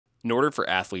In order for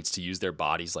athletes to use their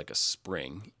bodies like a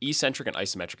spring, eccentric and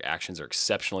isometric actions are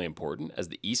exceptionally important as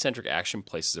the eccentric action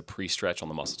places a pre-stretch on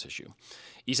the muscle tissue.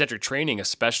 Eccentric training,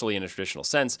 especially in a traditional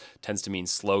sense, tends to mean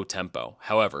slow tempo.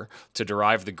 However, to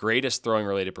derive the greatest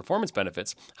throwing-related performance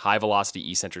benefits, high-velocity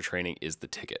eccentric training is the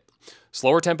ticket.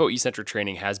 Slower tempo eccentric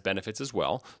training has benefits as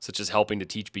well, such as helping to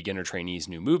teach beginner trainees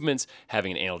new movements,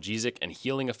 having an analgesic and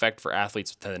healing effect for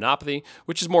athletes with tendinopathy,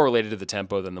 which is more related to the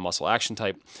tempo than the muscle action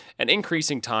type, and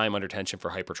increasing time under tension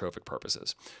for hypertrophic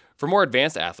purposes. For more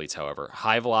advanced athletes, however,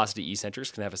 high-velocity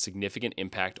eccentrics can have a significant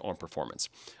impact on performance.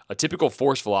 A typical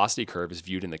force-velocity curve is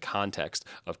viewed in the context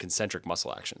of concentric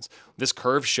muscle actions. This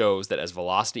curve shows that as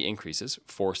velocity increases,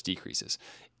 force decreases.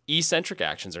 Eccentric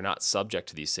actions are not subject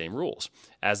to these same rules.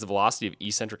 As the velocity of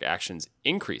eccentric actions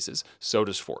increases, so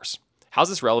does force. How's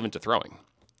this relevant to throwing?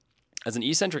 As an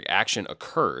eccentric action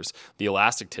occurs, the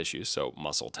elastic tissues, so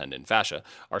muscle, tendon, fascia,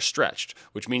 are stretched,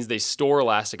 which means they store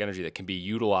elastic energy that can be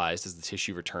utilized as the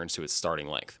tissue returns to its starting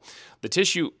length.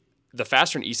 The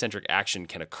faster an eccentric action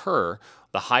can occur,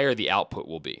 the higher the output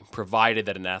will be, provided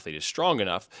that an athlete is strong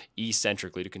enough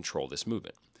eccentrically to control this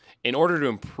movement. In order to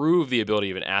improve the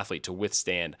ability of an athlete to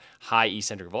withstand high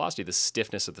eccentric velocity, the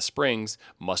stiffness of the springs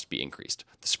must be increased.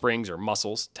 The springs, or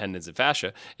muscles, tendons, and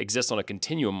fascia, exist on a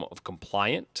continuum of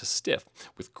compliant to stiff,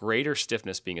 with greater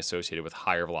stiffness being associated with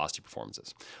higher velocity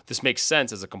performances. This makes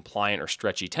sense as a compliant or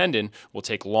stretchy tendon will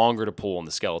take longer to pull on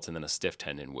the skeleton than a stiff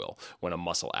tendon will when a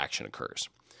muscle action occurs.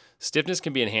 Stiffness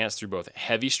can be enhanced through both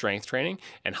heavy strength training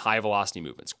and high velocity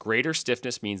movements. Greater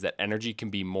stiffness means that energy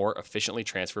can be more efficiently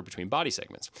transferred between body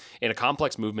segments. In a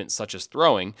complex movement such as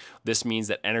throwing, this means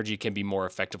that energy can be more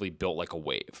effectively built like a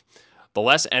wave. The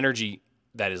less energy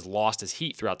that is lost as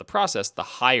heat throughout the process, the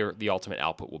higher the ultimate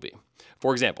output will be.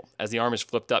 For example, as the arm is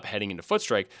flipped up heading into foot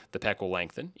strike, the pec will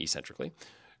lengthen, eccentrically,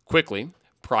 quickly,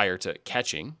 prior to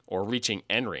catching or reaching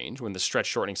end range, when the stretch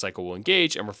shortening cycle will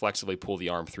engage and reflexively pull the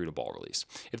arm through to ball release.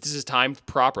 If this is timed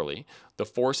properly, the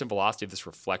force and velocity of this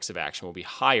reflexive action will be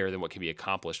higher than what can be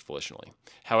accomplished volitionally.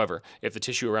 However, if the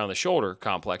tissue around the shoulder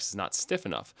complex is not stiff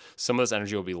enough, some of this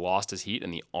energy will be lost as heat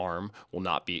and the arm will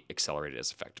not be accelerated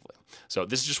as effectively. So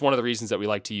this is just one of the reasons that we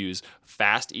like to use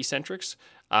fast eccentrics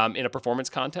in a performance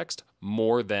context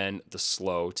more than the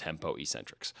slow tempo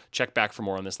eccentrics. Check back for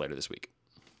more on this later this week.